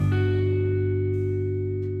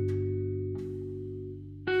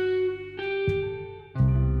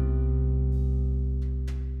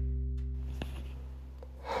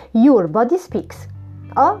Your body speaks.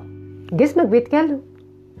 جسمك بيتكلم.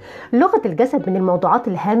 لغة الجسد من الموضوعات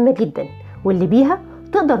الهامة جدا، واللي بيها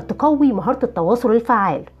تقدر تقوي مهارة التواصل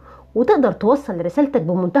الفعال، وتقدر توصل رسالتك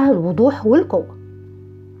بمنتهى الوضوح والقوة.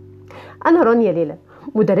 أنا رانيا ليلى،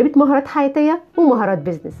 مدربة مهارات حياتية ومهارات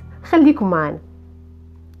بيزنس. خليكم معانا.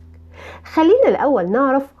 خلينا الأول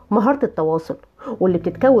نعرف مهارة التواصل، واللي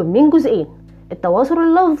بتتكون من جزئين: التواصل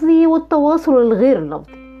اللفظي والتواصل الغير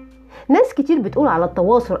اللفظي. ناس كتير بتقول على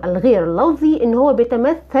التواصل الغير اللفظي إن هو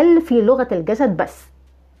بيتمثل في لغة الجسد بس،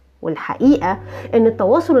 والحقيقة إن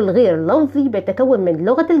التواصل الغير اللفظي بيتكون من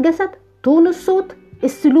لغة الجسد، تون الصوت،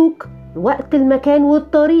 السلوك، وقت، المكان،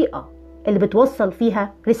 والطريقة اللي بتوصل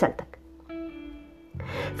فيها رسالتك.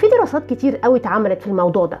 في دراسات كتير قوي اتعملت في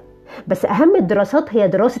الموضوع ده، بس أهم الدراسات هي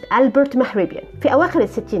دراسة ألبرت مهربيان في أواخر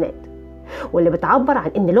الستينات، واللي بتعبر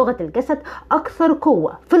عن إن لغة الجسد أكثر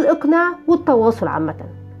قوة في الإقناع والتواصل عامة،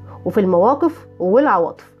 وفي المواقف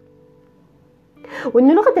والعواطف،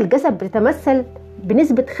 وإن لغة الجسد بتتمثل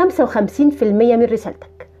بنسبة 55% من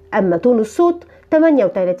رسالتك، أما تون الصوت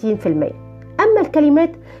 38%، أما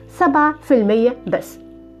الكلمات 7% بس.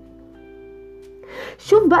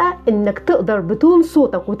 شوف بقى إنك تقدر بتون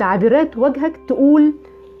صوتك وتعبيرات وجهك تقول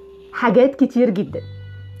حاجات كتير جدا.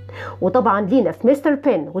 وطبعا لينا في مستر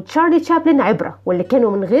بين وتشارلي تشابلن عبرة، واللي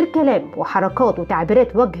كانوا من غير كلام وحركات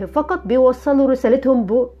وتعبيرات وجه فقط بيوصلوا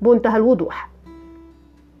رسالتهم بمنتهى الوضوح.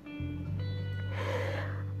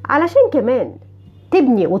 علشان كمان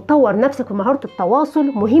تبني وتطور نفسك في مهارة التواصل،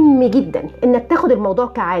 مهم جدا انك تاخد الموضوع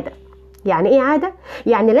كعادة. يعني ايه عادة؟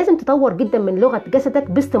 يعني لازم تطور جدا من لغة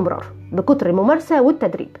جسدك باستمرار بكتر الممارسة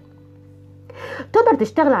والتدريب. تقدر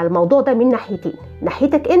تشتغل على الموضوع ده من ناحيتين: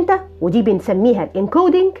 ناحيتك انت، ودي بنسميها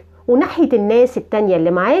الانكودينج، وناحية الناس التانية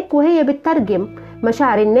اللي معاك، وهي بتترجم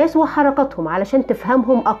مشاعر الناس وحركاتهم علشان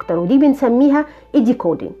تفهمهم اكتر، ودي بنسميها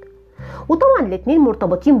الديكودينج. وطبعا الاتنين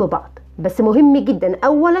مرتبطين ببعض، بس مهم جدا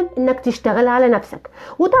اولا انك تشتغل على نفسك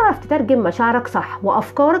وتعرف تترجم مشاعرك صح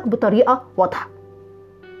وافكارك بطريقة واضحة.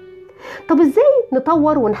 طب ازاي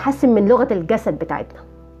نطور ونحسن من لغة الجسد بتاعتنا؟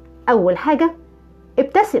 اول حاجة،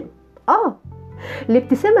 ابتسم.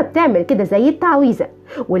 الابتسامة بتعمل كده زي التعويذة،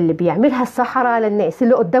 واللي بيعملها السحرة على الناس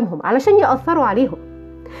اللي قدامهم علشان يأثروا عليهم.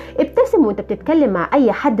 ابتسم وانت بتتكلم مع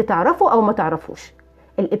اي حد تعرفه او ما تعرفوش.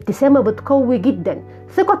 الابتسامة بتقوي جدا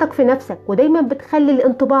ثقتك في نفسك، ودايما بتخلي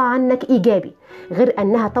الانطباع عنك ايجابي، غير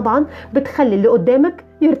انها طبعا بتخلي اللي قدامك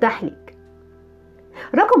يرتاح ليك.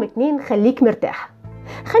 رقم 2، خليك مرتاح.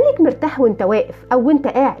 خليك مرتاح وانت واقف او وانت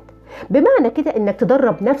قاعد، بمعنى كده انك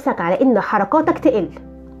تدرب نفسك على ان حركاتك تقل.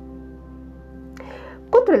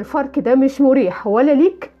 كتر الفرق ده مش مريح ولا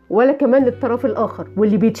ليك ولا كمان للطرف الآخر،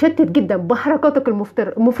 واللي بيتشتت جدا بحركاتك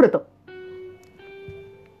المفرطة.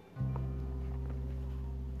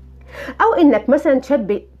 أو إنك مثلا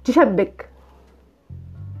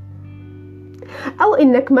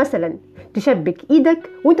تشبك إيدك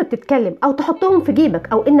وإنت بتتكلم، أو تحطهم في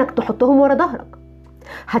جيبك، أو إنك تحطهم ورا ظهرك.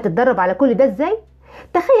 هتتدرب على كل ده إزاي؟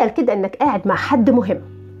 تخيل كده إنك قاعد مع حد مهم،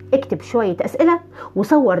 اكتب شوية أسئلة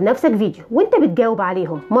وصور نفسك فيديو وانت بتجاوب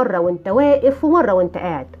عليهم، مرة وانت واقف ومرة وانت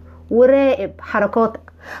قاعد، وراقب حركاتك.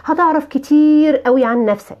 هتعرف كتير قوي عن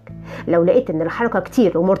نفسك. لو لقيت ان الحركة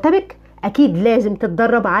كتير ومرتبك، اكيد لازم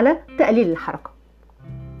تتدرب على تقليل الحركة.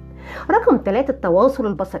 رقم 3، التواصل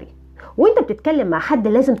البصري. وانت بتتكلم مع حد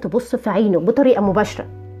لازم تبص في عينه بطريقة مباشرة،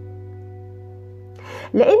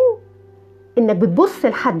 لان انك بتبص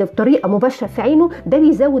لحد بطريقة مباشرة في عينه ده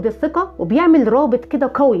بيزود الثقة وبيعمل رابط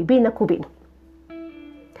كده قوي بينك وبينه.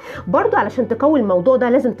 برضو علشان تقوي الموضوع ده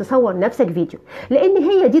لازم تصور نفسك فيديو، لان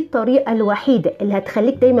هي دي الطريقة الوحيدة اللي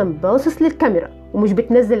هتخليك دايما باصص للكاميرا ومش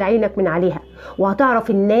بتنزل عينك من عليها، وهتعرف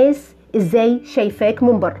الناس ازاي شايفاك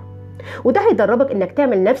من بره، وده هيدربك انك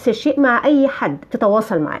تعمل نفس الشيء مع اي حد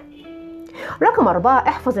تتواصل معاه. رقم 4،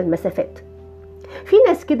 احفظ المسافات. في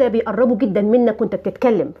ناس كده بيقربوا جدا منك وانت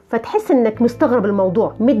بتتكلم، فتحس انك مستغرب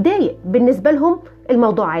الموضوع، متضايق. بالنسبة لهم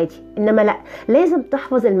الموضوع عادي، انما لا، لازم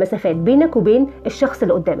تحفظ المسافات بينك وبين الشخص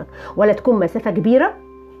اللي قدامك، ولا تكون مسافة كبيرة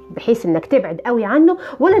بحيث انك تبعد قوي عنه،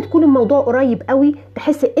 ولا تكون الموضوع قريب قوي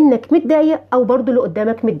تحس انك متضايق او برضو اللي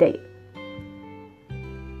قدامك متضايق.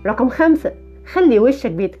 رقم 5، خلي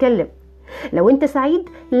وشك بيتكلم. لو انت سعيد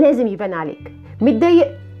لازم يبان عليك، متضايق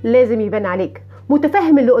لازم يبان عليك،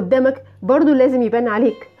 متفهم اللي قدامك برضو لازم يبان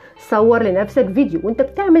عليك. صور لنفسك فيديو وانت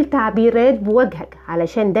بتعمل تعبيرات بوجهك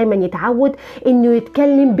علشان دايما يتعود انه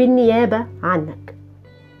يتكلم بالنيابة عنك.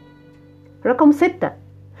 رقم 6،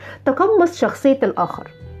 تقمص شخصية الآخر.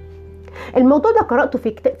 الموضوع ده قرأته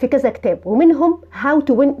في كذا كتاب، ومنهم How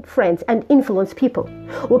to Win Friends and Influence People،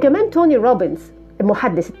 وكمان توني روبنز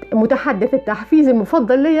المتحدث التحفيزي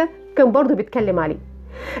المفضل ليا كان برضو بيتكلم عليه،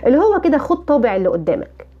 اللي هو كده: خد طابع اللي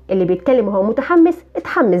قدامك، اللي بيتكلم وهو متحمس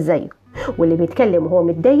اتحمس زيه، واللي بيتكلم وهو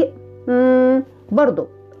متضايق برضه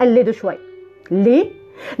قلده شوية. ليه؟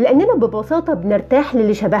 لأننا ببساطة بنرتاح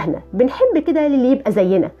للي شبهنا، بنحب كده للي يبقى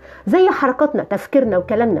زينا، زي حركاتنا تفكيرنا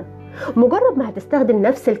وكلامنا. مجرد ما هتستخدم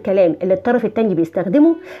نفس الكلام اللي الطرف التاني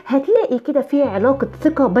بيستخدمه هتلاقي كده في علاقة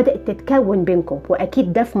ثقة بدأت تتكون بينكم،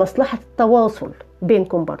 وأكيد ده في مصلحة التواصل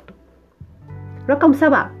بينكم برضو. رقم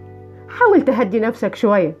 7، حاول تهدي نفسك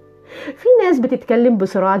شوية. في ناس بتتكلم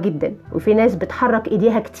بسرعة جدا، وفي ناس بتحرك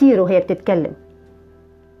ايديها كتير وهي بتتكلم.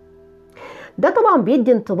 ده طبعا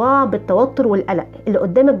بيدي انطباع بالتوتر والقلق، اللي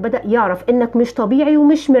قدامك بدأ يعرف انك مش طبيعي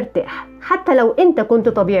ومش مرتاح، حتى لو انت كنت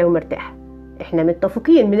طبيعي ومرتاح. احنا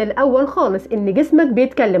متفقين من الاول خالص ان جسمك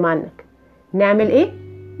بيتكلم عنك. نعمل ايه؟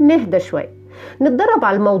 نهدى شوية، نتدرب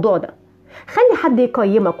على الموضوع ده. خلي حد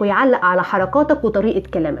يقيمك ويعلق على حركاتك وطريقة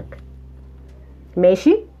كلامك.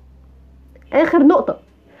 ماشي؟ اخر نقطة،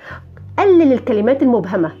 قلل الكلمات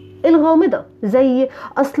المبهمة الغامضة، زي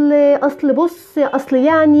اصل بص، اصل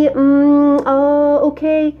يعني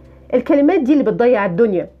اوكي. الكلمات دي اللي بتضيع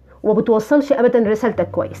الدنيا وما بتوصلش ابدا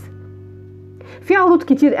رسالتك كويس. في عروض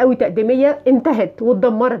كتير قوي تقديمية انتهت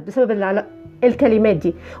واتدمرت بسبب الكلمات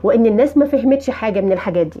دي، وان الناس ما فهمتش حاجة من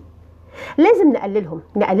الحاجات دي. لازم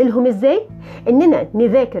نقللهم ازاي؟ اننا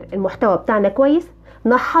نذاكر المحتوى بتاعنا كويس،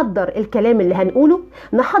 نحضر الكلام اللي هنقوله،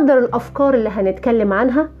 نحضر الافكار اللي هنتكلم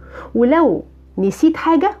عنها، ولو نسيت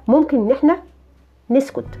حاجة ممكن ان احنا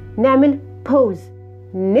نسكت، نعمل بوز،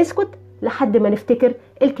 نسكت لحد ما نفتكر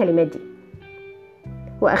الكلمات دي.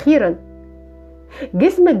 واخيرا،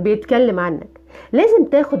 جسمك بيتكلم عنك، لازم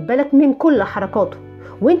تاخد بالك من كل حركاته،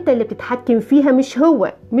 وانت اللي بتتحكم فيها،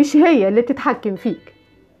 مش هي اللي بتتحكم فيك.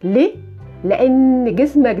 ليه؟ لان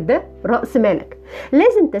جسمك ده رأس مالك،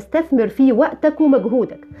 لازم تستثمر فيه وقتك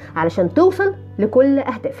ومجهودك علشان توصل لكل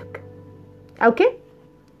اهدافك. اوكي؟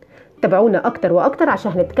 تابعونا اكتر واكتر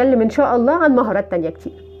عشان هنتكلم ان شاء الله عن مهارات تانية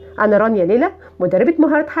كتير. انا رانيا ليلى، مدربة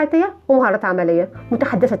مهارات حياتية ومهارات عملية،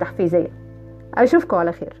 متحدثة تحفيزية. اشوفكم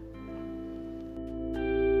على خير.